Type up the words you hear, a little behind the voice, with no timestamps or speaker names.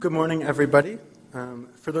Good morning, everybody.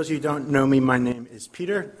 For those of you who don't know me, my name is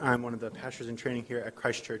Peter. I'm one of the pastors in training here at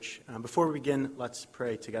Christ Church. Before we begin, let's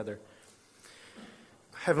pray together.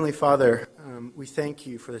 Heavenly Father, we thank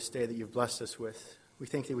you for this day that you've blessed us with. We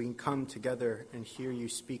thank that we can come together and hear you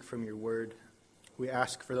speak from your word. We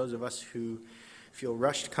ask for those of us who feel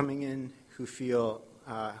rushed coming in, who feel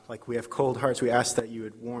like we have cold hearts, we ask that you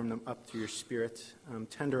would warm them up through your Spirit,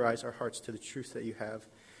 tenderize our hearts to the truth that you have,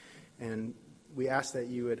 and we ask that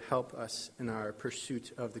you would help us in our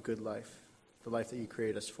pursuit of the good life, the life that you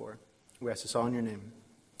created us for. We ask this all in your name.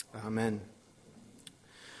 Amen.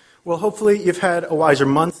 Well, hopefully you've had a wiser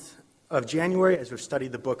month of January as we've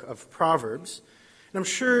studied the book of Proverbs. And I'm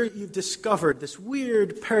sure you've discovered this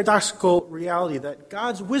weird, paradoxical reality that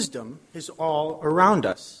God's wisdom is all around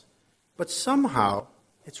us. But somehow,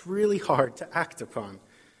 it's really hard to act upon.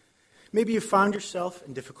 Maybe you found yourself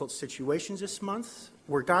in difficult situations this month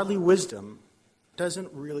where godly wisdom doesn't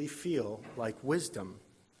really feel like wisdom.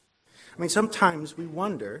 I mean, sometimes we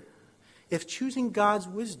wonder if choosing God's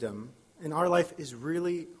wisdom in our life is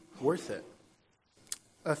really worth it.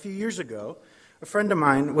 A few years ago, a friend of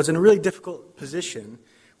mine was in a really difficult position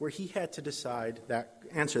where he had to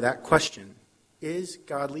answer that question: is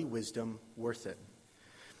godly wisdom worth it?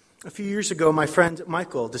 A few years ago, my friend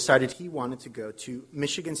Michael decided he wanted to go to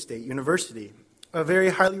Michigan State University, a very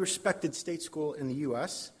highly respected state school in the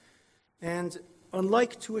U.S., and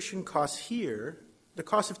unlike tuition costs here, the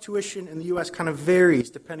cost of tuition in the U.S. kind of varies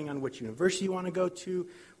depending on which university you want to go to,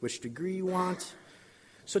 which degree you want.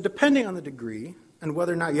 So depending on the degree and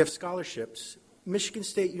whether or not you have scholarships, Michigan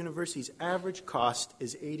State University's average cost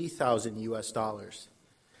is $80,000 US.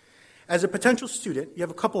 As a potential student, you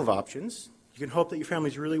have a couple of options. You can hope that your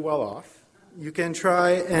family's really well off. You can try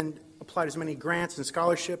and apply to as many grants and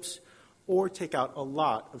scholarships or take out a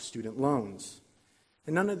lot of student loans.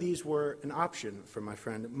 And none of these were an option for my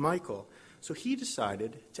friend Michael. So he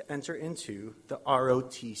decided to enter into the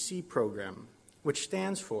ROTC program, which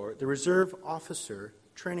stands for the Reserve Officer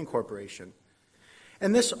Training Corporation.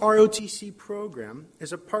 And this ROTC program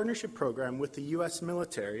is a partnership program with the U.S.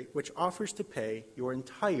 military, which offers to pay your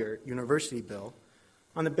entire university bill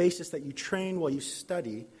on the basis that you train while you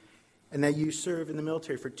study and that you serve in the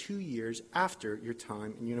military for 2 years after your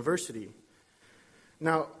time in university.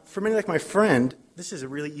 Now, for many like my friend, this is a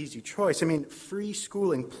really easy choice. I mean, free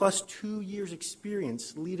schooling plus 2 years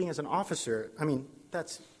experience leading as an officer, I mean,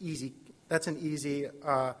 that's easy. That's an easy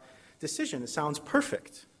decision. It sounds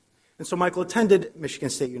perfect. And so Michael attended Michigan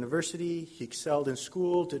State University. He excelled in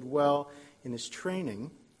school, did well in his training,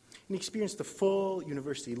 and he experienced the full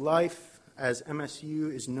university life, as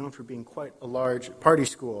MSU is known for being quite a large party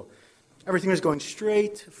school. Everything was going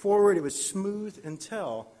straight forward. It was smooth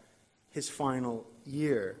until his final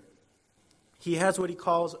year. He has what he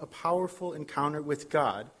calls a powerful encounter with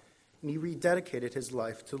God, and he rededicated his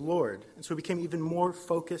life to the Lord. And so he became even more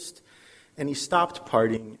focused, and he stopped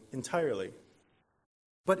partying entirely.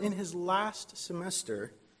 But in his last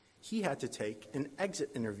semester, he had to take an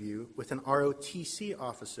exit interview with an ROTC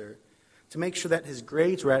officer to make sure that his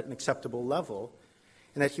grades were at an acceptable level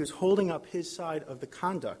and that he was holding up his side of the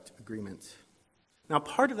conduct agreement. Now,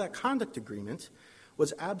 part of that conduct agreement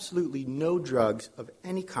was absolutely no drugs of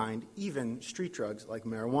any kind, even street drugs like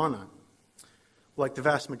marijuana. Like the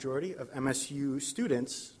vast majority of MSU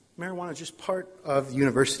students, marijuana is just part of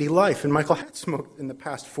university life, and Michael had smoked in the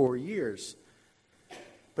past 4 years.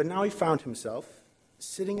 But now he found himself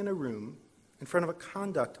sitting in a room in front of a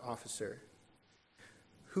conduct officer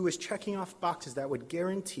who was checking off boxes that would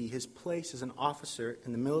guarantee his place as an officer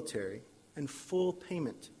in the military and full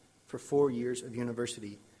payment for 4 years of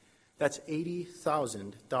university. That's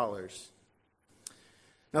 $80,000.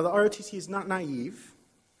 Now, the ROTC is not naive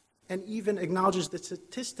and even acknowledges that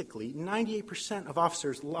statistically, 98% of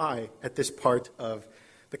officers lie at this part of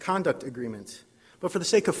the conduct agreement. But for the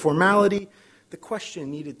sake of formality, the question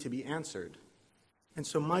needed to be answered. And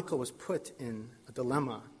so Michael was put in a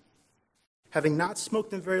dilemma. Having not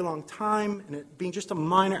smoked in a very long time, and it being just a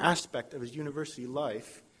minor aspect of his university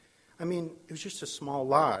life, I mean, it was just a small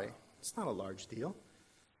lie. It's not a large deal.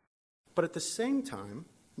 But at the same time,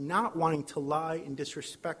 not wanting to lie and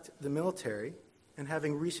disrespect the military, and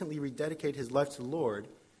having recently rededicated his life to the Lord,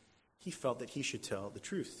 he felt that he should tell the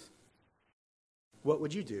truth. What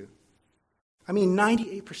would you do? I mean,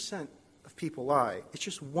 98% of people lie. It's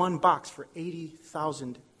just one box for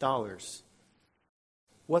 $80,000.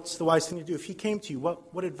 What's the wise thing to do? If he came to you,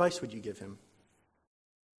 what advice would you give him?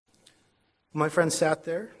 My friend sat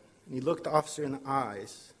there, and he looked the officer in the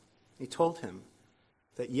eyes. And he told him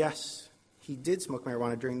that yes, he did smoke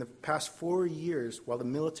marijuana during the past 4 years while the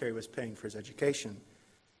military was paying for his education.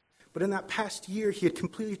 But in that past year, he had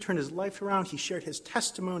completely turned his life around. He shared his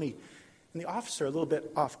testimony. And the officer, a little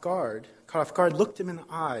bit caught off guard, looked him in the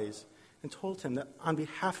eyes and told him that on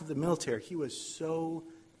behalf of the military, he was so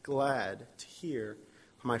glad to hear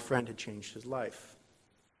how my friend had changed his life.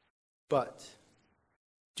 But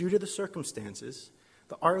due to the circumstances,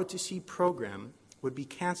 the ROTC program would be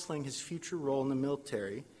canceling his future role in the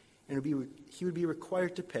military, and he would be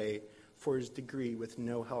required to pay for his degree with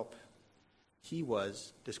no help. He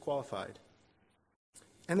was disqualified.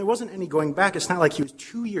 And there wasn't any going back. It's not like he was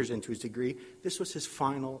 2 years into his degree. This was his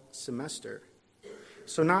final semester.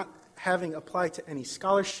 So not having applied to any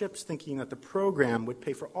scholarships, thinking that the program would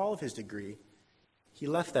pay for all of his degree, he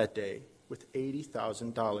left that day with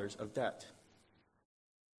 $80,000 of debt.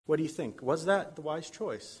 What do you think? Was that the wise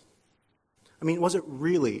choice? I mean, was it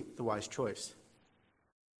really the wise choice?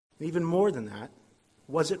 And even more than that,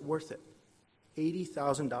 was it worth it?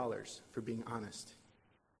 $80,000, for being honest.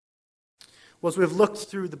 Well, as we've looked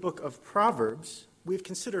through the book of Proverbs, we've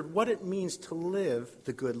considered what it means to live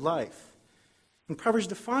the good life. And Proverbs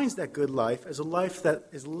defines that good life as a life that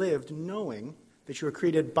is lived knowing that you are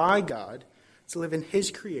created by God to live in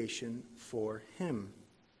His creation for Him.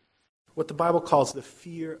 What the Bible calls the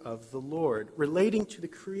fear of the Lord, relating to the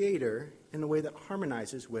Creator in a way that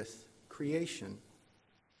harmonizes with creation.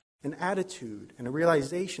 An attitude and a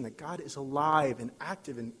realization that God is alive and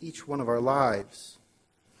active in each one of our lives.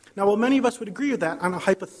 Now, while many of us would agree with that on a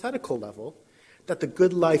hypothetical level, that the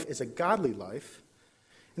good life is a godly life,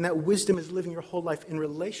 and that wisdom is living your whole life in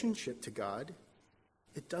relationship to God,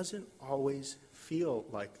 it doesn't always feel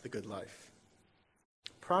like the good life.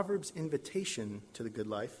 Proverbs' invitation to the good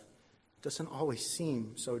life doesn't always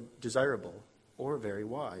seem so desirable or very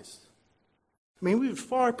wise. I mean, we would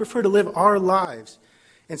far prefer to live our lives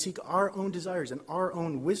and seek our own desires and our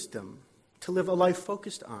own wisdom, to live a life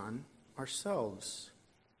focused on ourselves.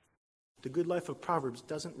 The good life of Proverbs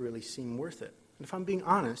doesn't really seem worth it. And if I'm being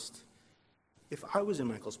honest, if I was in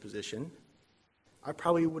Michael's position, I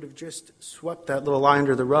probably would have just swept that little lie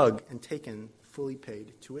under the rug and taken fully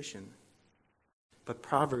paid tuition. But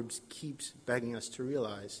Proverbs keeps begging us to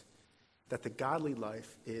realize that the godly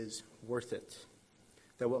life is worth it,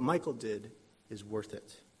 that what Michael did is worth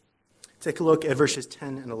it. Take a look at verses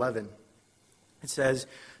 10 and 11. It says,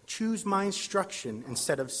 "Choose my instruction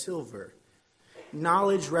instead of silver,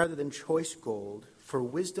 knowledge rather than choice gold, for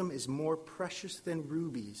wisdom is more precious than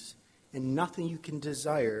rubies, and nothing you can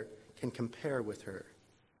desire can compare with her."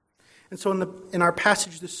 And so in our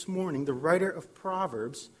passage this morning, the writer of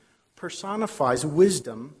Proverbs personifies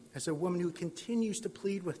wisdom as a woman who continues to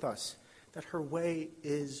plead with us that her way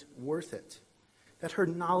is worth it, that her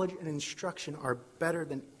knowledge and instruction are better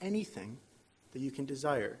than anything that you can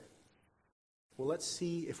desire. Well, let's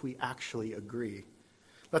see if we actually agree.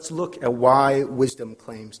 Let's look at why wisdom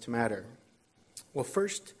claims to matter. Well,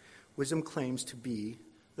 first, wisdom claims to be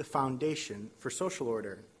the foundation for social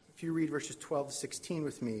order. If you read verses 12 to 16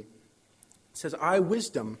 with me, it says, "I,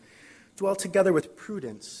 wisdom, dwell together with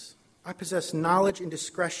prudence. I possess knowledge and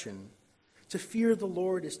discretion. To fear the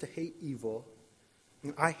Lord is to hate evil.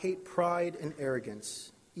 And I hate pride and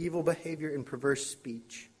arrogance, evil behavior and perverse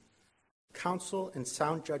speech. Counsel and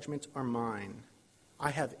sound judgment are mine. I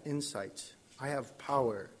have insight. I have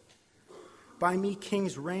power. By me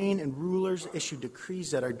kings reign and rulers issue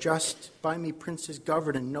decrees that are just. By me princes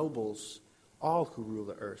govern and nobles, all who rule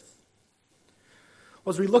the earth."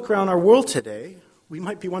 Well, as we look around our world today, we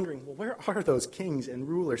might be wondering, well, where are those kings and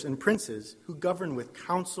rulers and princes who govern with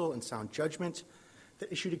counsel and sound judgment,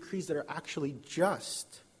 that issue decrees that are actually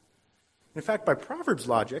just? In fact, by Proverbs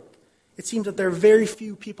logic, it seems that there are very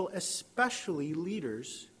few people, especially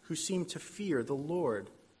leaders, who seem to fear the Lord.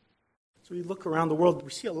 So we look around the world,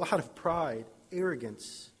 we see a lot of pride,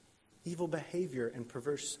 arrogance, evil behavior, and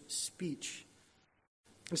perverse speech.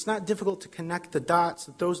 It's not difficult to connect the dots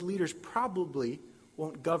that those leaders probably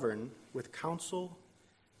won't govern with counsel,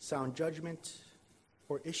 sound judgment,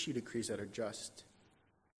 or issue decrees that are just.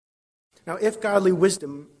 Now, if godly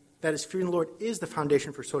wisdom, that is fearing the Lord, is the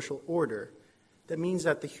foundation for social order, that means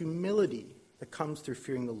that the humility that comes through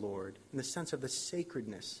fearing the Lord, in the sense of the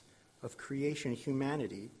sacredness of creation and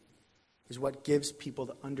humanity, is what gives people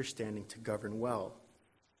the understanding to govern well.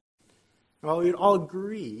 Now, while we would all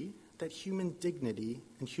agree that human dignity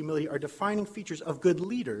and humility are defining features of good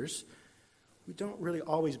leaders, we don't really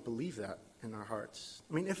always believe that in our hearts.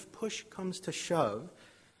 I mean, if push comes to shove,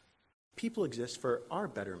 people exist for our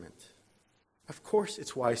betterment. Of course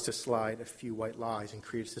it's wise to slide a few white lies and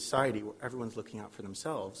create a society where everyone's looking out for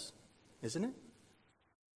themselves, isn't it?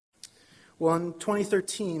 Well, in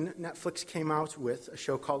 2013, Netflix came out with a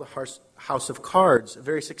show called House of Cards, a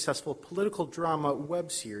very successful political drama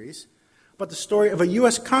web series about the story of a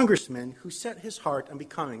U.S. congressman who set his heart on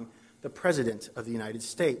becoming the President of the United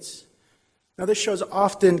States. Now, this show is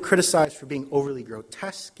often criticized for being overly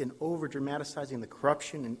grotesque and over-dramatizing the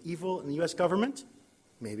corruption and evil in the U.S. government.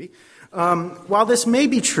 Maybe. While this may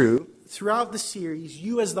be true, throughout the series,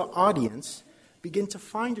 you as the audience begin to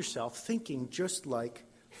find yourself thinking just like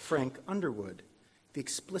Frank Underwood, the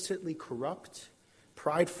explicitly corrupt,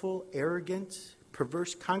 prideful, arrogant,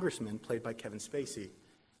 perverse congressman played by Kevin Spacey.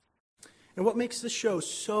 And what makes the show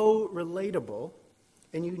so relatable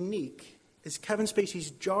and unique is Kevin Spacey's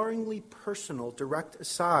jarringly personal direct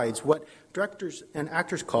asides, what directors and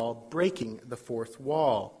actors call breaking the fourth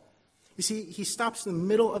wall. You see, he stops in the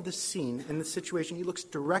middle of the scene in the situation. He looks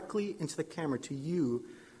directly into the camera to you,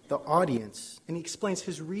 the audience, and he explains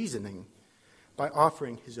his reasoning by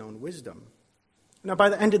offering his own wisdom. Now, by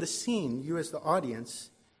the end of the scene, you as the audience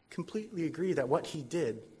completely agree that what he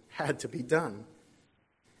did had to be done.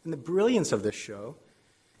 And the brilliance of this show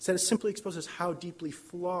is that it simply exposes how deeply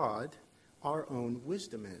flawed our own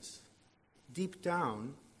wisdom is. Deep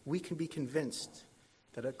down, we can be convinced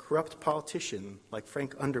that a corrupt politician like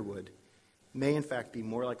Frank Underwood may in fact be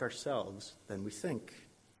more like ourselves than we think.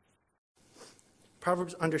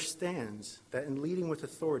 Proverbs understands that in leading with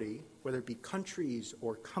authority, whether it be countries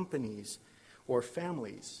or companies or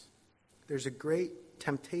families, there's a great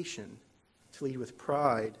temptation to lead with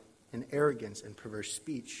pride and arrogance and perverse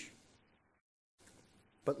speech.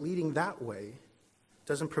 But leading that way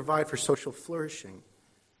doesn't provide for social flourishing.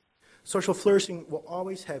 Social flourishing will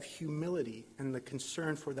always have humility and the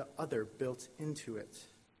concern for the other built into it.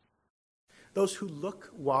 Those who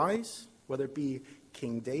look wise, whether it be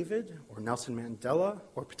King David or Nelson Mandela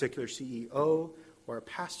or a particular CEO or a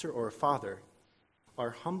pastor or a father,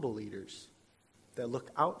 are humble leaders that look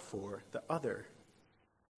out for the other.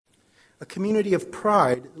 A community of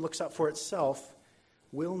pride that looks out for itself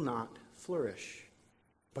will not flourish.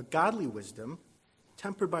 But godly wisdom,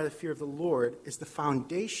 tempered by the fear of the Lord, is the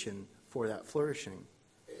foundation for that flourishing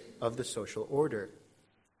of the social order.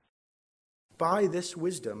 By this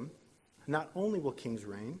wisdom, not only will kings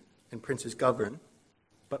reign and princes govern,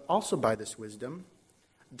 but also by this wisdom,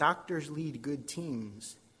 doctors lead good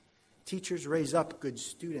teams, teachers raise up good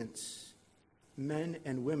students, men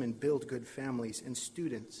and women build good families, and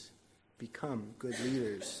students become good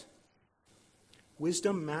leaders.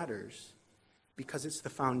 Wisdom matters because it's the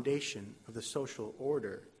foundation of the social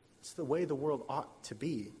order. It's the way the world ought to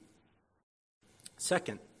be.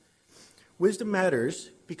 Second, wisdom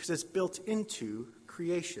matters because it's built into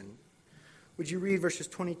creation. Would you read verses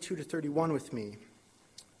 22 to 31 with me?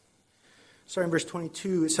 Starting in verse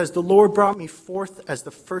 22, it says, "The Lord brought me forth as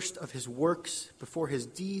the first of his works before his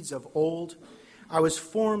deeds of old. I was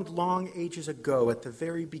formed long ages ago at the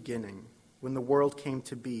very beginning, when the world came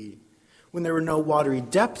to be. When there were no watery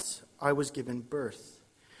depths, I was given birth.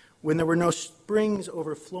 When there were no springs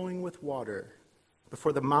overflowing with water,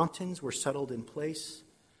 before the mountains were settled in place,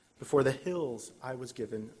 before the hills I was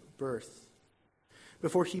given birth.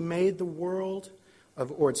 Before he made the world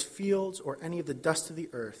or its fields or any of the dust of the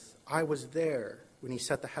earth, I was there when he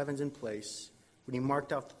set the heavens in place, when he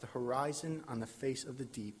marked out the horizon on the face of the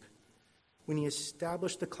deep, when he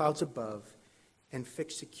established the clouds above and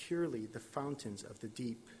fixed securely the fountains of the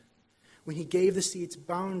deep, when he gave the sea its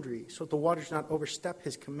boundary so that the waters did not overstep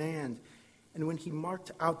his command, and when he marked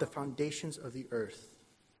out the foundations of the earth.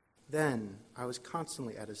 Then I was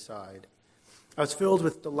constantly at his side. I was filled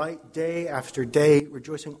with delight day after day,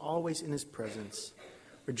 rejoicing always in his presence,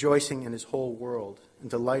 rejoicing in his whole world, and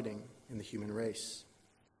delighting in the human race."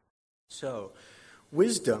 So,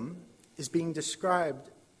 wisdom is described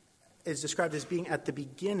as being at the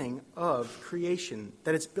beginning of creation,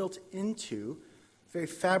 that it's built into the very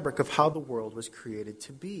fabric of how the world was created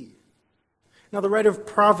to be. Now, the writer of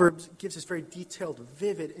Proverbs gives us very detailed,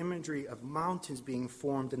 vivid imagery of mountains being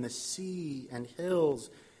formed and the sea and hills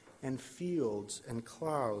and fields and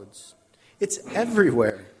clouds. It's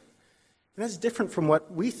everywhere. And that's different from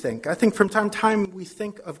what we think. I think from time to time we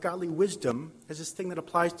think of godly wisdom as this thing that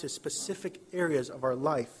applies to specific areas of our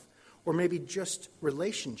life, or maybe just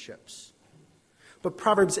relationships. But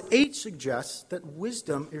Proverbs 8 suggests that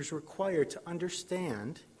wisdom is required to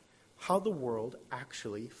understand how the world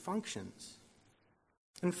actually functions.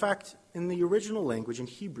 In fact, in the original language, in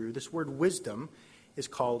Hebrew, this word wisdom is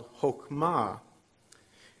called chokmah.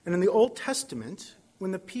 And in the Old Testament, when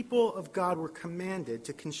the people of God were commanded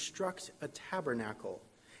to construct a tabernacle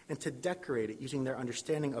and to decorate it using their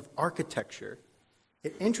understanding of architecture,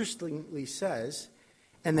 it interestingly says,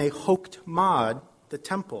 "And they chokmah the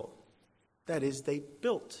temple." That is, they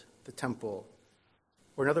built the temple.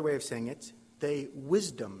 Or another way of saying it, they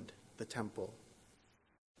wisdomed the temple.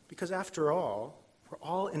 Because after all, we're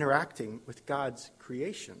all interacting with God's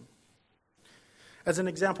creation. As an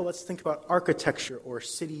example, let's think about architecture or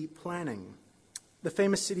city planning. The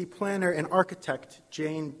famous city planner and architect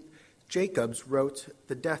Jane Jacobs wrote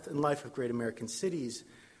The Death and Life of Great American Cities,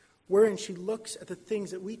 wherein she looks at the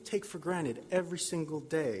things that we take for granted every single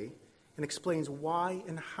day and explains why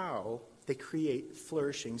and how they create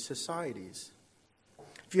flourishing societies.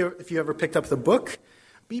 If you ever picked up the book,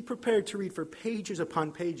 be prepared to read for pages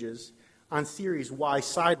upon pages on theories why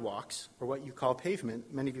sidewalks, or what you call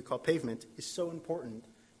pavement, many of you call pavement, is so important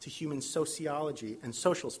to human sociology and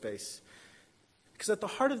social space. Because at the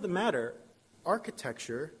heart of the matter,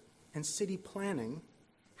 architecture and city planning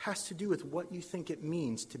has to do with what you think it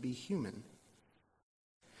means to be human.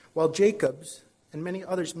 While Jacobs and many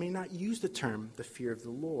others may not use the term the fear of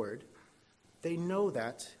the Lord, they know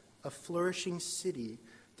that a flourishing city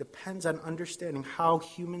depends on understanding how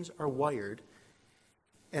humans are wired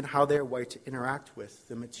and how they're wired to interact with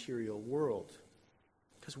the material world.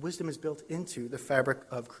 Because wisdom is built into the fabric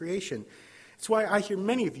of creation. It's why I hear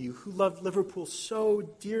many of you who love Liverpool so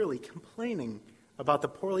dearly complaining about the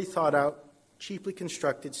poorly thought out, cheaply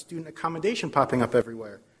constructed student accommodation popping up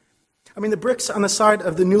everywhere. I mean, the bricks on the side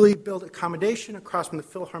of the newly built accommodation across from the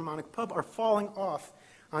Philharmonic pub are falling off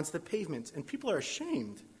onto the pavement, and people are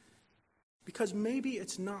ashamed because maybe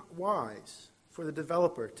it's not wise for the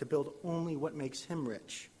developer to build only what makes him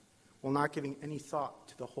rich while not giving any thought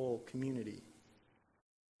to the whole community.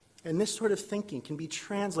 And this sort of thinking can be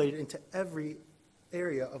translated into every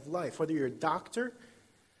area of life, whether you're a doctor,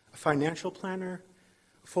 a financial planner,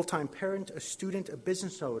 a full-time parent, a student, a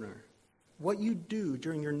business owner. What you do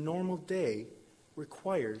during your normal day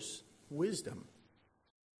requires wisdom.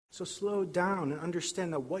 So slow down and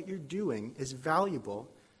understand that what you're doing is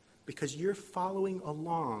valuable because you're following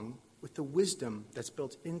along with the wisdom that's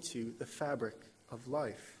built into the fabric of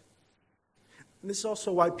life. And this is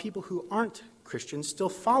also why people who aren't Christians still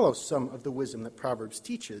follow some of the wisdom that Proverbs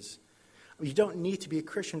teaches. You don't need to be a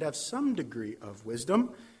Christian to have some degree of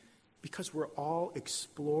wisdom because we're all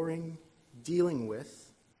exploring, dealing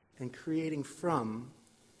with, and creating from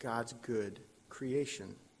God's good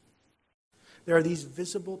creation. There are these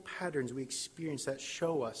visible patterns we experience that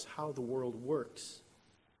show us how the world works,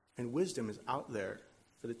 and wisdom is out there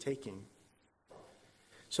for the taking.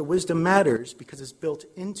 So wisdom matters because it's built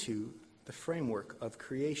into the framework of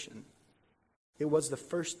creation. It was the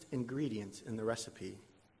first ingredient in the recipe.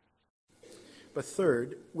 But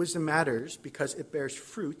third, wisdom matters because it bears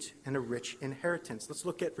fruit and a rich inheritance. Let's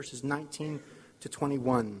look at verses 19 to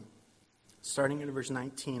 21. Starting in verse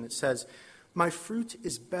 19, it says, "My fruit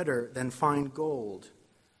is better than fine gold.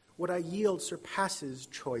 What I yield surpasses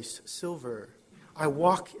choice silver. I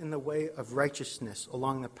walk in the way of righteousness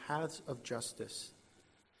along the paths of justice,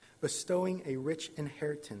 bestowing a rich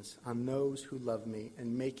inheritance on those who love me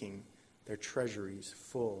and making their treasuries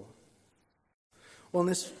full." Well, in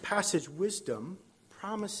this passage, wisdom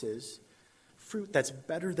promises fruit that's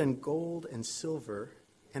better than gold and silver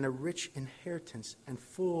and a rich inheritance and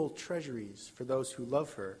full treasuries for those who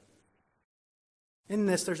love her. In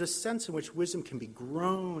this, there's a sense in which wisdom can be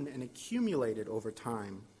grown and accumulated over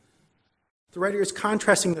time. The writer is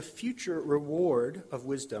contrasting the future reward of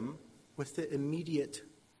wisdom with the immediate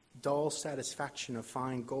dull satisfaction of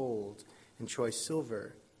fine gold and choice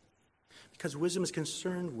silver, because wisdom is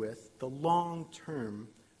concerned with the long-term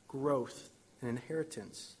growth and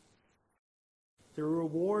inheritance. The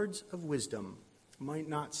rewards of wisdom might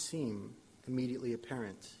not seem immediately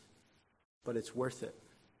apparent, but it's worth it.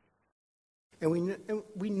 And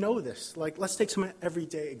we know this. Like, let's take some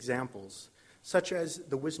everyday examples, such as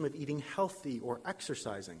the wisdom of eating healthy or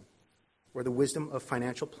exercising, or the wisdom of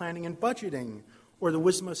financial planning and budgeting, or the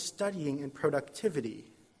wisdom of studying and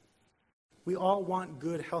productivity. We all want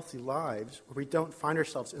good, healthy lives where we don't find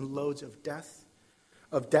ourselves in loads of debt,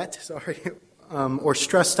 or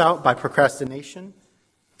stressed out by procrastination.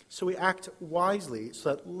 So we act wisely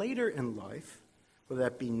so that later in life, whether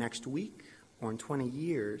that be next week or in 20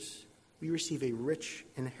 years, we receive a rich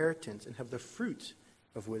inheritance and have the fruit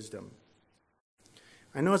of wisdom.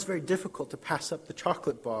 I know it's very difficult to pass up the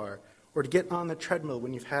chocolate bar or to get on the treadmill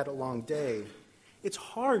when you've had a long day. It's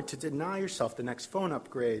hard to deny yourself the next phone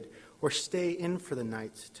upgrade or stay in for the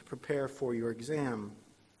night to prepare for your exam.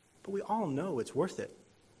 But we all know it's worth it,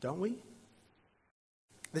 don't we?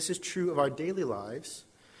 This is true of our daily lives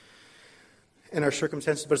and our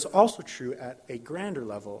circumstances, but it's also true at a grander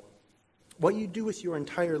level. What you do with your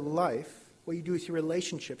entire life, what you do with your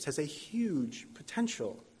relationships, has a huge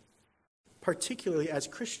potential, particularly as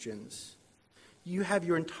Christians, You have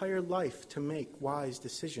your entire life to make wise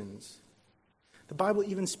decisions. The Bible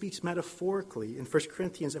even speaks metaphorically in 1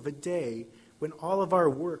 Corinthians of a day when all of our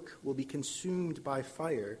work will be consumed by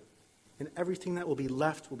fire, and everything that will be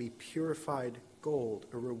left will be purified gold,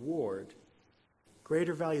 a reward,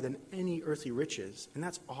 greater value than any earthly riches, and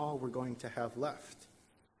that's all we're going to have left.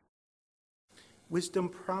 Wisdom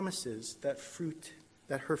promises that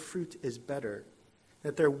her fruit is better,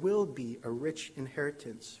 that there will be a rich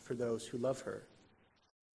inheritance for those who love her.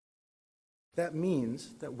 That means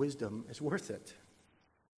that wisdom is worth it.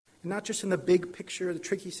 And not just in the big picture, the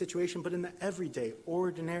tricky situation, but in the everyday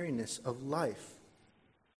ordinariness of life.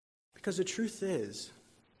 Because the truth is,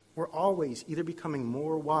 we're always either becoming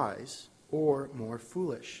more wise or more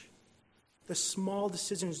foolish. The small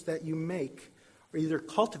decisions that you make are either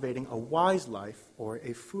cultivating a wise life or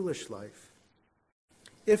a foolish life.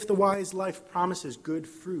 If the wise life promises good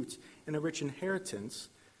fruit and a rich inheritance,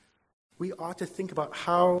 we ought to think about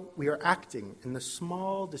how we are acting in the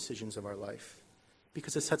small decisions of our life,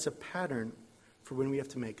 because it sets a pattern for when we have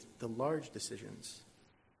to make the large decisions.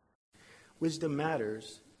 Wisdom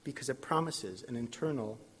matters because it promises an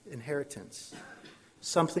eternal inheritance,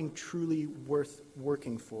 something truly worth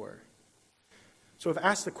working for. So I've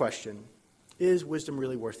asked the question, is wisdom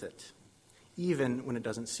really worth it, even when it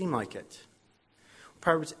doesn't seem like it?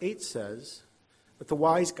 Proverbs 8 says that the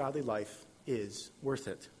wise, godly life is worth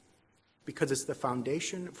it because it's the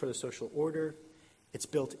foundation for the social order, it's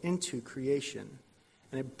built into creation,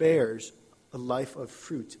 and it bears a life of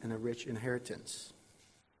fruit and a rich inheritance.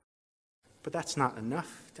 But that's not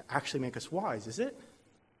enough to actually make us wise, is it?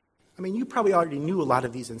 I mean, you probably already knew a lot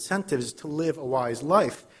of these incentives to live a wise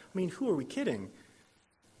life. I mean, who are we kidding?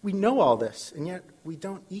 We know all this, and yet we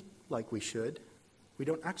don't eat like we should. We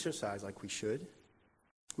don't exercise like we should.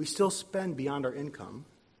 We still spend beyond our income.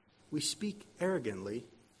 We speak arrogantly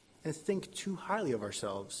and think too highly of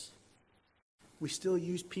ourselves. We still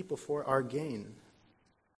use people for our gain.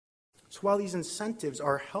 So while these incentives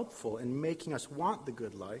are helpful in making us want the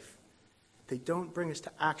good life, they don't bring us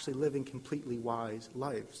to actually living completely wise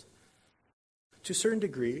lives. To a certain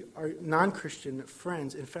degree, our non-Christian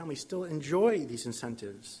friends and family still enjoy these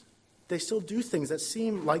incentives. They still do things that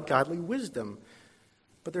seem like godly wisdom,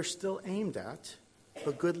 but they're still aimed at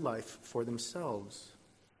a good life for themselves.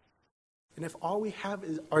 And if all we have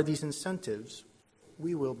are these incentives,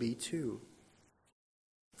 we will be too.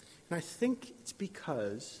 And I think it's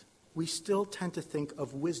because we still tend to think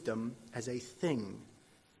of wisdom as a thing.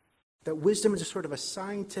 That wisdom is a sort of a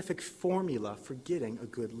scientific formula for getting a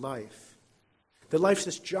good life. That life's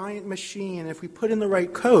this giant machine, and if we put in the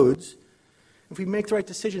right codes, if we make the right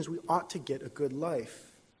decisions, we ought to get a good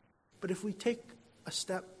life. But if we take a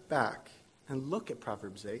step back and look at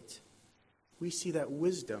Proverbs 8, we see that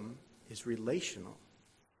wisdom is relational.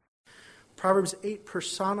 Proverbs 8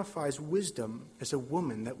 personifies wisdom as a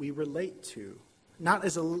woman that we relate to, not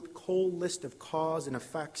as a whole list of cause and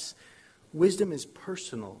effects. Wisdom is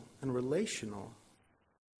personal and relational.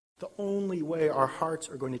 The only way our hearts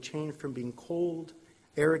are going to change from being cold,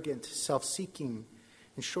 arrogant, self-seeking,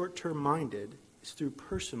 and short-term minded is through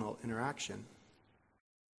personal interaction.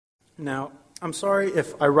 Now, I'm sorry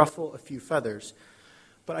if I ruffle a few feathers,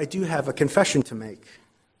 but I do have a confession to make.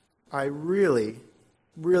 I really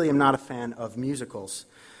am not a fan of musicals.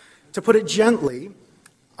 To put it gently,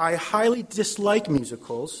 I highly dislike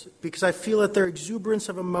musicals because I feel that their exuberance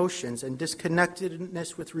of emotions and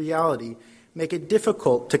disconnectedness with reality make it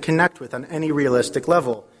difficult to connect with on any realistic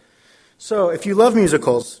level. So if you love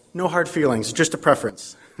musicals, no hard feelings, just a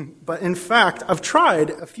preference. But in fact, I've tried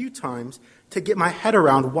a few times to get my head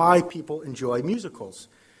around why people enjoy musicals.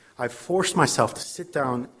 I've forced myself to sit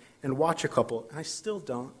down and watch a couple, and I still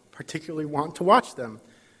don't particularly want to watch them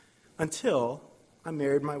until I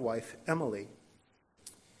married my wife, Emily.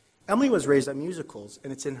 Emily was raised on musicals,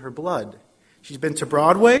 and it's in her blood. She's been to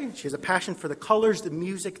Broadway. She has a passion for the colors, the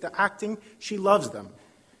music, the acting. She loves them.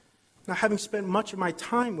 Now, having spent much of my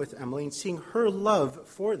time with Emily and seeing her love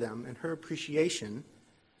for them and her appreciation,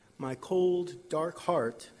 my cold, dark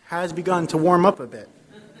heart has begun to warm up a bit.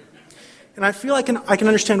 And I feel I can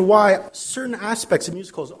understand why certain aspects of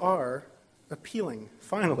musicals are appealing,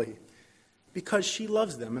 finally. Because she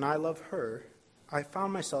loves them and I love her, I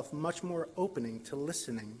found myself much more opening to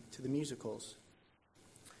listening to the musicals.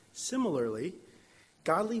 Similarly,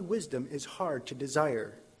 godly wisdom is hard to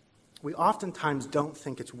desire. We oftentimes don't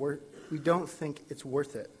think it's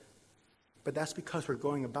worth it. But that's because we're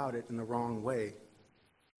going about it in the wrong way.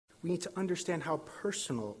 We need to understand how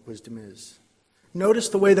personal wisdom is. Notice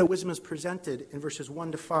the way that wisdom is presented in verses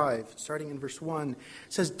 1 to 5. Starting in verse 1, it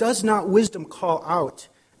says, "Does not wisdom call out?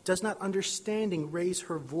 Does not understanding raise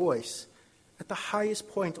her voice? At the highest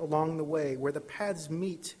point along the way, where the paths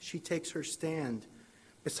meet, she takes her stand.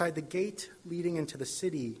 Beside the gate leading into the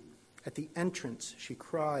city, at the entrance, she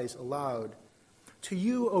cries aloud, "To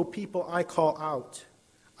you, O people, I call out.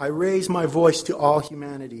 I raise my voice to all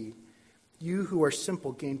humanity. You who are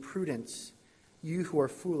simple, gain prudence. You who are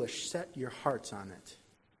foolish, set your hearts on it."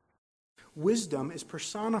 Wisdom is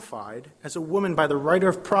personified as a woman by the writer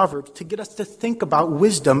of Proverbs to get us to think about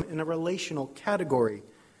wisdom in a relational category.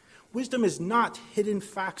 Wisdom is not hidden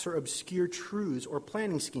facts or obscure truths or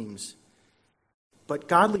planning schemes. But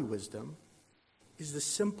godly wisdom is the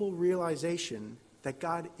simple realization that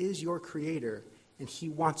God is your creator and he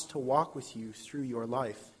wants to walk with you through your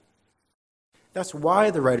life. That's why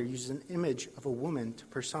the writer uses an image of a woman to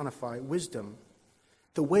personify wisdom.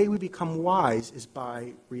 The way we become wise is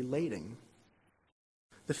by relating.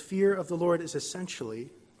 The fear of the Lord is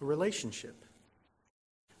essentially a relationship.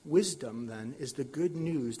 Wisdom, then, is the good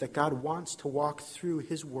news that God wants to walk through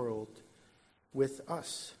his world with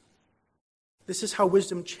us. This is how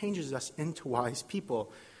wisdom changes us into wise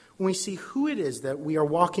people. When we see who it is that we are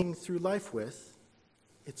walking through life with,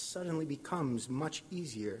 it suddenly becomes much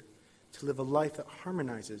easier to live a life that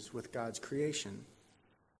harmonizes with God's creation.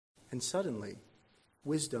 And suddenly,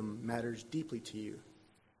 wisdom matters deeply to you.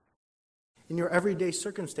 In your everyday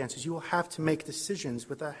circumstances, you will have to make decisions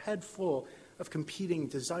with a head full of competing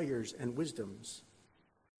desires and wisdoms.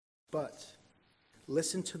 But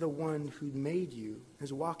listen to the one who made you,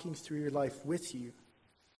 is walking through your life with you.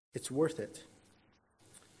 It's worth it.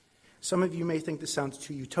 Some of you may think this sounds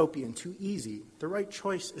too utopian, too easy. The right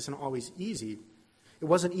choice isn't always easy. It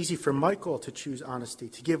wasn't easy for Michael to choose honesty,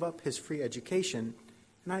 to give up his free education.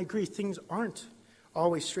 And I agree, things aren't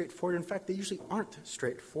always straightforward. In fact, they usually aren't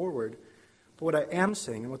straightforward. But what I am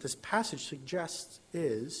saying, and what this passage suggests,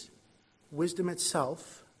 is wisdom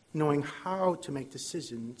itself, knowing how to make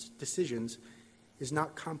decisions, is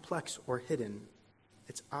not complex or hidden.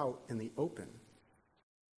 It's out in the open.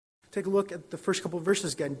 Take a look at the first couple of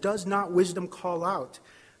verses again. Does not wisdom call out?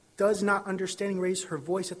 Does not understanding raise her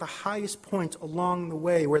voice at the highest point along the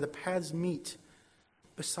way where the paths meet,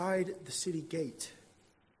 beside the city gate?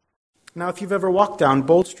 Now, if you've ever walked down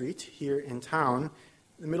Bold Street here in town,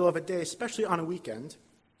 in the middle of a day, especially on a weekend,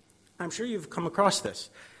 I'm sure you've come across this.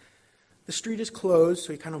 The street is closed,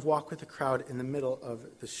 so you kind of walk with the crowd in the middle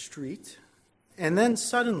of the street. And then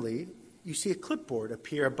suddenly, you see a clipboard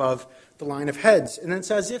appear above the line of heads. And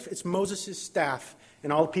it's as if it's Moses' staff,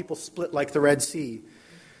 and all the people split like the Red Sea.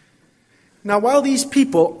 Now, while these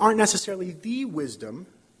people aren't necessarily the wisdom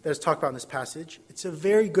that is talked about in this passage, it's a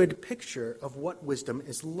very good picture of what wisdom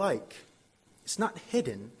is like. It's not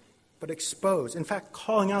hidden, but exposed. In fact,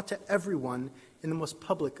 calling out to everyone in the most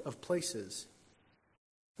public of places.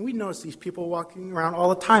 And we notice these people walking around all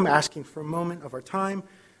the time asking for a moment of our time,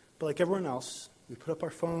 but like everyone else, we put up our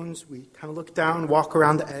phones, we kind of look down, walk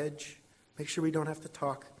around the edge, make sure we don't have to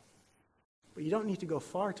talk. But you don't need to go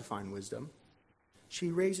far to find wisdom. She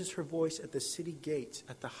raises her voice at the city gate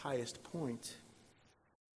at the highest point.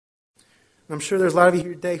 And I'm sure there's a lot of you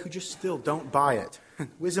here today who just still don't buy it.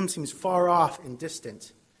 Wisdom seems far off and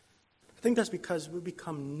distant. I think that's because we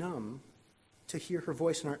become numb to hear her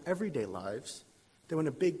voice in our everyday lives, that when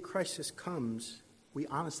a big crisis comes, we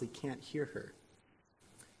honestly can't hear her.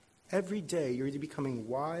 Every day, you're either becoming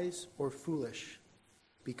wise or foolish,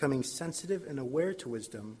 becoming sensitive and aware to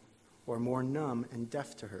wisdom, or more numb and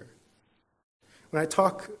deaf to her. When I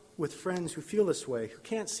talk with friends who feel this way, who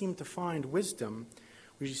can't seem to find wisdom,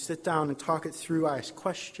 we just sit down and talk it through. I ask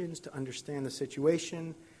questions to understand the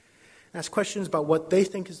situation, ask questions about what they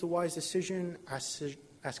think is the wise decision,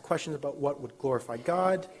 ask questions about what would glorify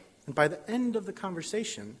God, and by the end of the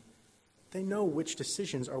conversation, they know which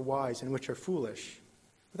decisions are wise and which are foolish,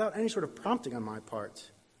 without any sort of prompting on my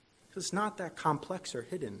part. Because it's not that complex or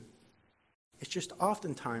hidden. It's just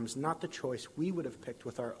oftentimes not the choice we would have picked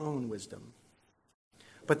with our own wisdom.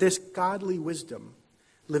 But this godly wisdom,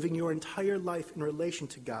 living your entire life in relation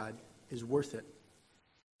to God, is worth it.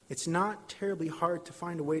 It's not terribly hard to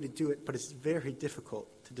find a way to do it, but it's very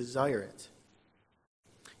difficult to desire it.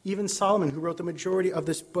 Even Solomon, who wrote the majority of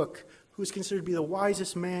this book, who is considered to be the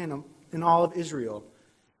wisest man in all of Israel,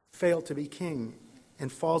 failed to be king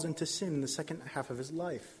and falls into sin in the second half of his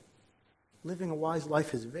life. Living a wise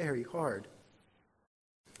life is very hard.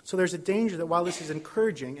 So there's a danger that while this is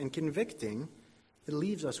encouraging and convicting, it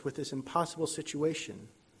leaves us with this impossible situation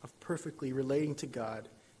of perfectly relating to God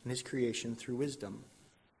and his creation through wisdom.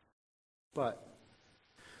 But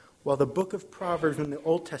while the book of Proverbs in the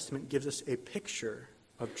Old Testament gives us a picture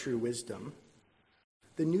of true wisdom,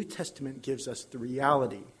 the New Testament gives us the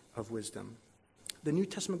reality of wisdom. The New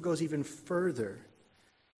Testament goes even further.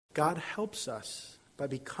 God helps us by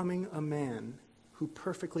becoming a man who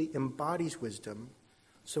perfectly embodies wisdom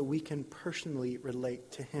so we can personally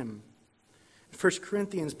relate to him. In 1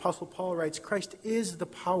 Corinthians, Apostle Paul writes, Christ is the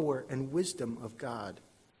power and wisdom of God.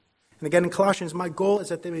 And again in Colossians, my goal is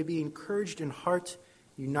that they may be encouraged in heart,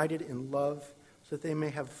 united in love, so that they may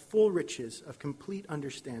have full riches of complete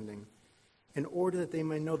understanding, in order that they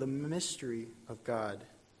may know the mystery of God,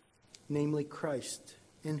 namely Christ,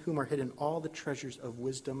 in whom are hidden all the treasures of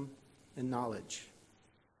wisdom and knowledge.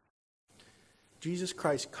 Jesus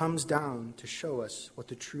Christ comes down to show us what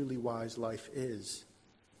the truly wise life is,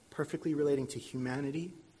 perfectly relating to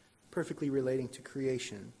humanity, perfectly relating to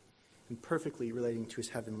creation, and perfectly relating to his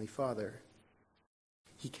heavenly Father.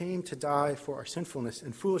 He came to die for our sinfulness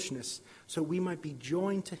and foolishness so we might be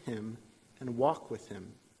joined to him and walk with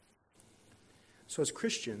him. So as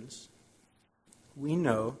Christians, we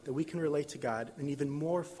know that we can relate to God in an even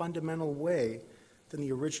more fundamental way than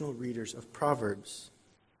the original readers of Proverbs.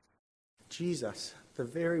 Jesus, the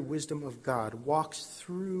very wisdom of God, walks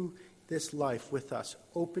through this life with us,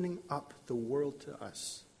 opening up the world to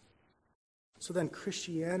us. So then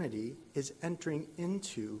Christianity is entering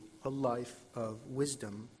into a life of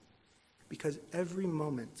wisdom, because every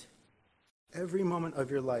moment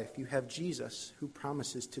of your life, you have Jesus who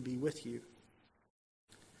promises to be with you.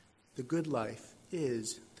 The good life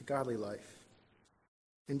is the godly life.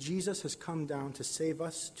 And Jesus has come down to save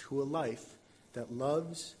us to a life that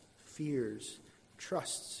loves, fears,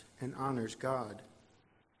 trusts, and honors God.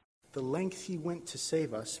 The length he went to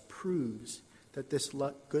save us proves that this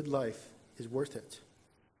good life is worth it.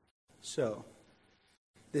 So,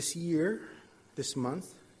 this year, this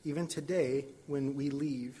month, even today, when we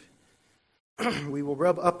leave, we will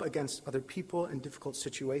rub up against other people in difficult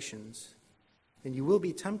situations, and you will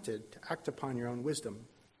be tempted to act upon your own wisdom,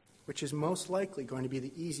 which is most likely going to be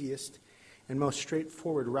the easiest and most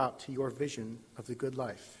straightforward route to your vision of the good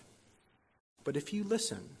life. But if you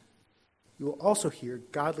listen, you will also hear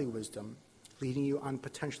godly wisdom leading you on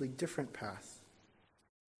potentially different path.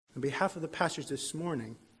 On behalf of the pastors this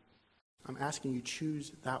morning, I'm asking you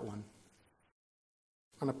choose that one.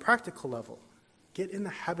 On a practical level, get in the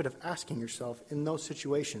habit of asking yourself in those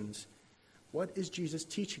situations, what is Jesus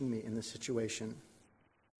teaching me in this situation?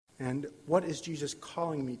 And what is Jesus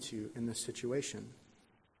calling me to in this situation?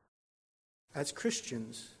 As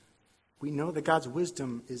Christians, we know that God's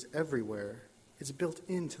wisdom is everywhere. It's built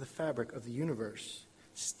into the fabric of the universe,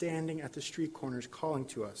 standing at the street corners calling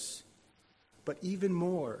to us. But even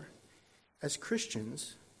more, as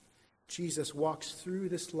Christians, Jesus walks through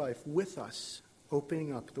this life with us,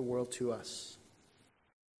 opening up the world to us.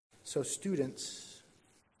 So students,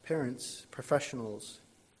 parents, professionals,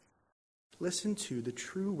 listen to the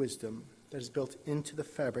true wisdom that is built into the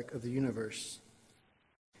fabric of the universe.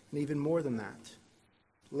 And even more than that,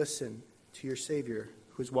 listen to your Savior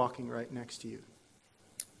who is walking right next to you.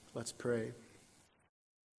 Let's pray.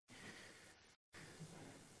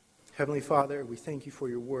 Heavenly Father, we thank you for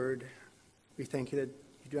your word. We thank you that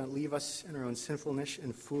you do not leave us in our own sinfulness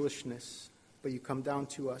and foolishness, but you come down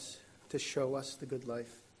to us to show us the good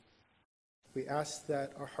life. We ask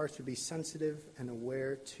that our hearts would be sensitive and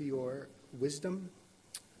aware to your wisdom.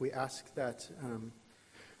 We ask that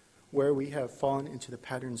where we have fallen into the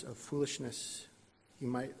patterns of foolishness, you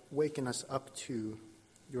might waken us up to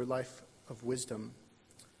your life of wisdom.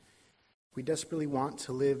 We desperately want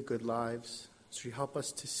to live good lives, so you help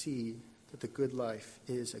us to see that the good life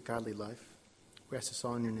is a godly life. We ask this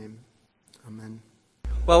all in your name. Amen.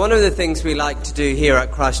 Well, one of the things we like to do here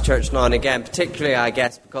at Christ Church now and again, particularly, I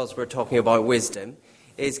guess, because we're talking about wisdom,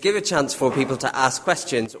 is give a chance for people to ask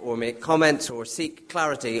questions or make comments or seek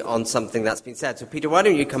clarity on something that's been said. So, Peter, why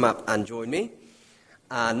don't you come up and join me?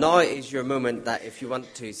 Now is your moment that if you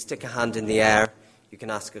want to stick a hand in the air, you can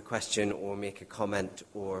ask a question or make a comment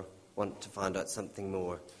or want to find out something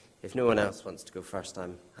more. If no one else wants to go first,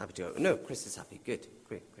 I'm happy to go. No, Chris is happy. Good.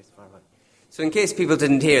 Great. Chris, far away. So in case people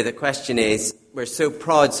didn't hear, the question is, we're so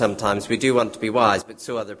proud sometimes, we do want to be wise, but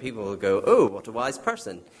so other people will go, oh, what a wise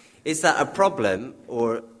person. Is that a problem,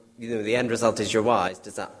 or, the end result is you're wise?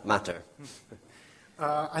 Does that matter?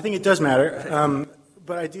 I think it does matter,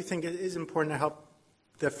 but I do think it is important to help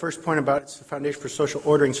the first point about it's the foundation for social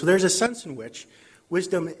ordering. So there's a sense in which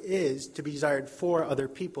wisdom is to be desired for other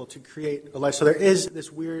people to create a life. So there is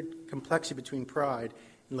this weird complexity between pride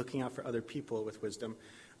and looking out for other people with wisdom.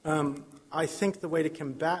 I think the way to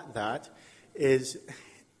combat that is,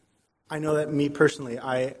 I know that me personally,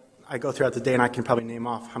 I go throughout the day and I can probably name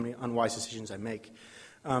off how many unwise decisions I make.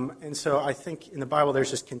 And so I think in the Bible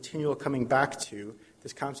there's this continual coming back to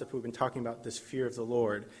this concept we've been talking about, this fear of the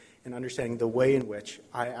Lord. and understanding the way in which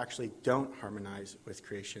I actually don't harmonize with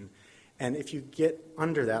creation. And if you get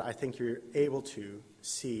under that, I think you're able to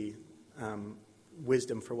see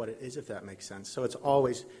wisdom for what it is, if that makes sense. So it's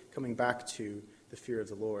always coming back to the fear of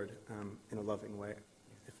the Lord in a loving way,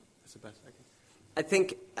 if that's the best I can.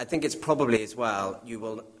 I think it's probably as well,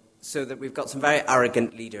 so that we've got some very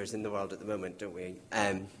arrogant leaders in the world at the moment, don't we?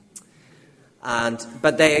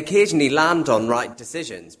 But they occasionally land on right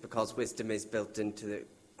decisions because wisdom is built into the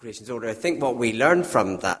creation's order. I think what we learn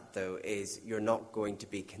from that, though, is you're not going to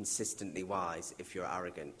be consistently wise if you're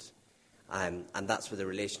arrogant. And that's where the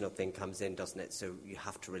relational thing comes in, doesn't it? So you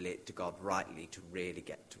have to relate to God rightly to really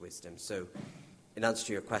get to wisdom. So in answer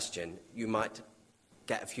to your question, you might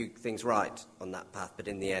get a few things right on that path, but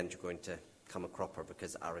in the end you're going to come a cropper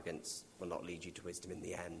because arrogance will not lead you to wisdom in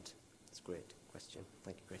the end. That's a great question.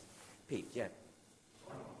 Thank you, Chris. Pete, yeah.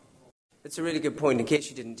 It's a really good point. In case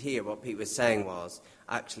you didn't hear, what Pete was saying was,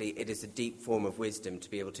 actually, it is a deep form of wisdom to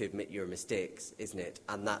be able to admit your mistakes, isn't it?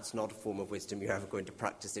 And that's not a form of wisdom you're ever going to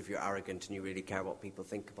practice if you're arrogant and you really care what people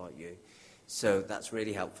think about you. So that's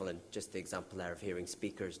really helpful, and just the example there of hearing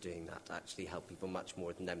speakers doing that actually help people much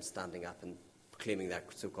more than them standing up and proclaiming their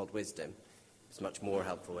so-called wisdom. It's much more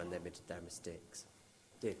helpful when they admitted their mistakes.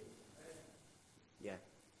 Dave? Yeah.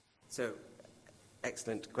 So,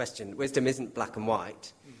 excellent question. Wisdom isn't black and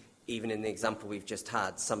white. Even in the example we've just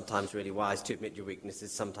had, sometimes really wise to admit your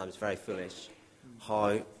weaknesses, sometimes very foolish.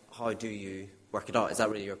 How do you work it out? Is that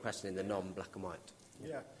really your question in the non-black and white?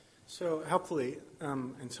 Yeah. So helpfully,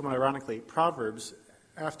 and somewhat ironically, Proverbs,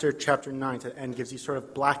 after chapter 9 to the end, gives you sort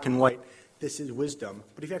of black and white, this is wisdom.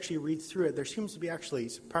 But if you actually read through it, there seems to be actually,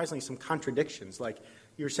 surprisingly, some contradictions. Like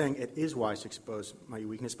you're saying it is wise to expose my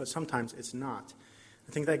weakness, but sometimes it's not.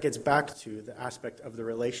 I think that gets back to the aspect of the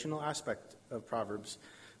relational aspect of Proverbs.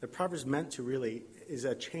 The Proverbs meant to really is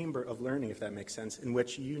a chamber of learning, if that makes sense, in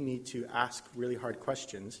which you need to ask really hard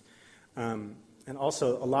questions. And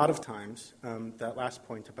also, a lot of times, that last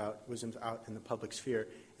point about wisdom's out in the public sphere,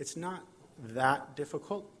 it's not that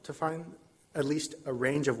difficult to find at least a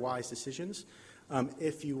range of wise decisions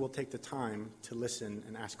if you will take the time to listen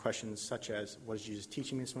and ask questions such as, what is Jesus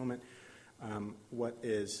teaching me in this moment? What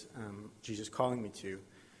is Jesus calling me to?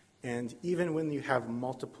 And even when you have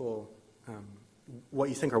multiple what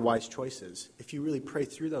you think are wise choices, if you really pray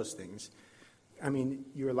through those things, I mean,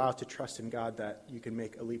 you're allowed to trust in God that you can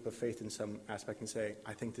make a leap of faith in some aspect and say,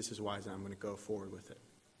 I think this is wise and I'm going to go forward with it.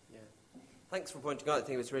 Yeah. Thanks for pointing out. I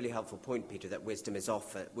think it was a really helpful point, Peter, that wisdom is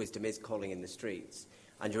calling in the streets.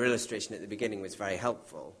 And your illustration at the beginning was very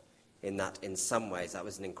helpful in that in some ways that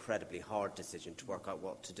was an incredibly hard decision to work out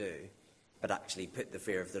what to do. But actually put the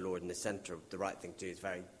fear of the Lord in the centre. The right thing to do is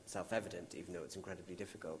very self-evident, even though it's incredibly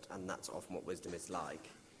difficult. And that's often what wisdom is like.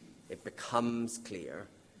 It becomes clear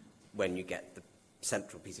when you get the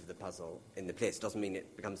central piece of the puzzle in the place. It doesn't mean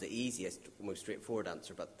it becomes the easiest, most straightforward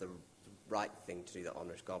answer, but the right thing to do that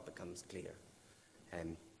honours God becomes clear.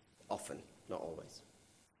 Often, not always.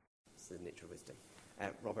 It's the nature of wisdom.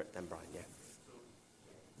 Robert, then Brian, yeah.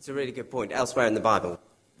 It's a really good point. Elsewhere in the Bible,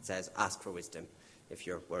 it says, ask for wisdom if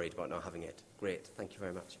you're worried about not having it. Great, thank you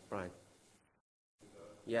very much. Brian?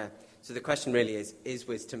 Yeah, so the question really is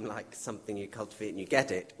wisdom like something you cultivate and you get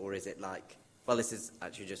it, or is it like, well, this is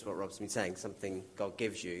actually just what Rob's been saying, something God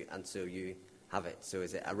gives you and so you have it. So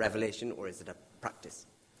is it a revelation or is it a practice?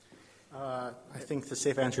 I think the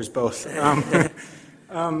safe answer is both.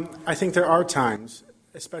 I think there are times,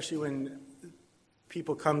 especially when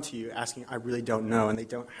people come to you asking, I really don't know, and they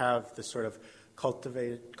don't have the sort of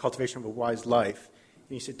cultivation of a wise life,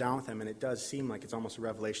 and you sit down with them, and it does seem like it's almost a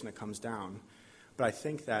revelation that comes down. But I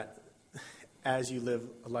think that as you live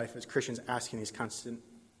a life as Christians asking these constant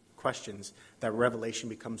questions, that revelation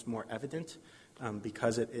becomes more evident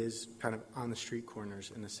because it is kind of on the street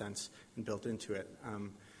corners, in a sense, and built into it.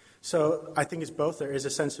 So I think it's both. There is a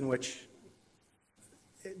sense in which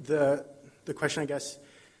the question, I guess,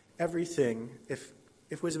 everything,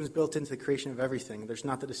 if wisdom is built into the creation of everything, there's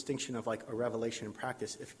not the distinction of like a revelation and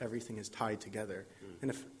practice if everything is tied together.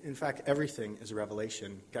 And if, in fact, everything is a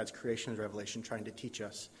revelation, God's creation is a revelation trying to teach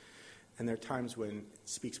us. And there are times when it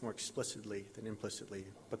speaks more explicitly than implicitly.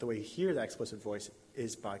 But the way you hear that explicit voice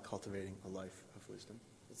is by cultivating a life of wisdom.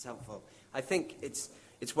 It's helpful. I think it's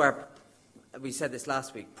where, we said this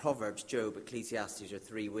last week, Proverbs, Job, Ecclesiastes are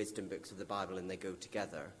three wisdom books of the Bible and they go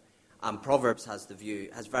together. And Proverbs has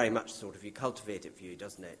very much sort of you cultivate it view,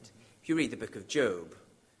 doesn't it? If you read the book of Job,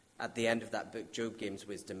 at the end of that book, Job gains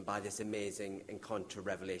wisdom by this amazing encounter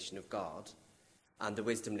revelation of God. And the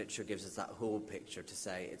wisdom literature gives us that whole picture to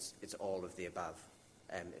say it's all of the above.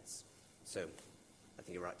 So I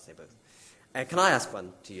think you're right to say both. Can I ask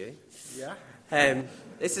one to you? Yeah.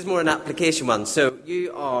 This is more an application one. So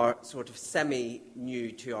you are sort of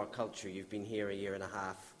semi-new to our culture. You've been here a year and a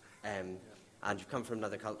half, and you've come from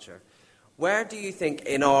another culture. Where do you think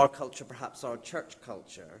in our culture, perhaps our church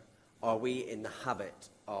culture, are we in the habit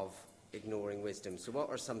of ignoring wisdom? So what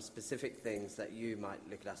are some specific things that you might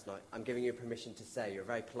look at us now? I'm giving you permission to say. You're a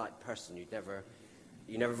very polite person. You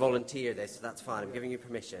never volunteer this, so that's fine. I'm giving you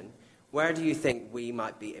permission. Where do you think we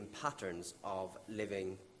might be in patterns of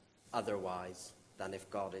living otherwise than if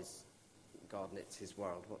God and it's his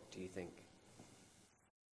world? What do you think?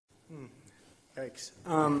 Yikes.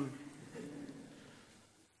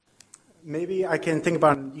 Maybe I can think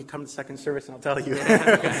about it. You come to second service and I'll tell you.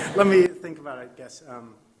 Let me think about it, I guess.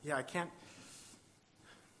 I can't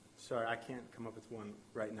come up with one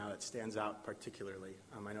right now that stands out particularly.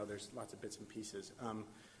 I know there's lots of bits and pieces.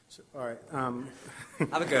 All right.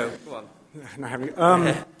 Have a go. Go on. Not having.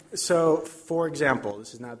 So, for example,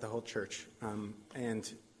 this is not the whole church,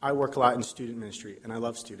 and I work a lot in student ministry, and I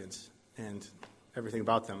love students and everything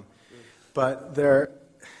about them. But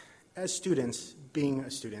as students, being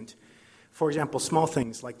a student, for example, small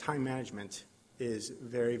things like time management is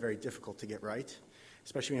very, very difficult to get right,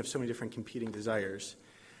 especially when you have so many different competing desires.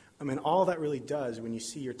 I mean, all that really does when you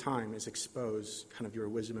see your time is expose kind of your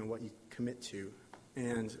wisdom and what you commit to.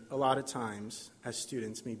 And a lot of times, as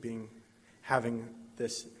students, having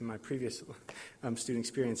this in my previous student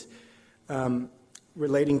experience,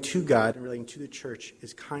 relating to God and relating to the church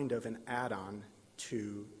is kind of an add-on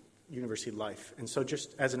to university life. And so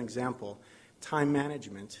just as an example, time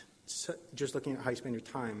management, just looking at how you spend your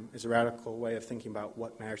time, is a radical way of thinking about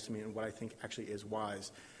what matters to me and what I think actually is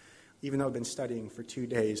wise. Even though I've been studying for 2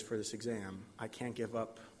 days for this exam, I can't give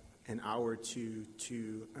up an hour or two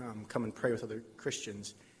to come and pray with other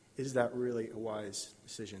Christians. Is that really a wise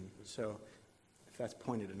decision? So if that's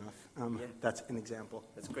pointed enough, that's an example.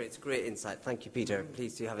 That's great. It's great insight. Thank you, Peter.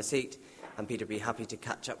 Please do have a seat. And Peter, be happy to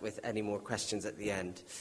catch up with any more questions at the end.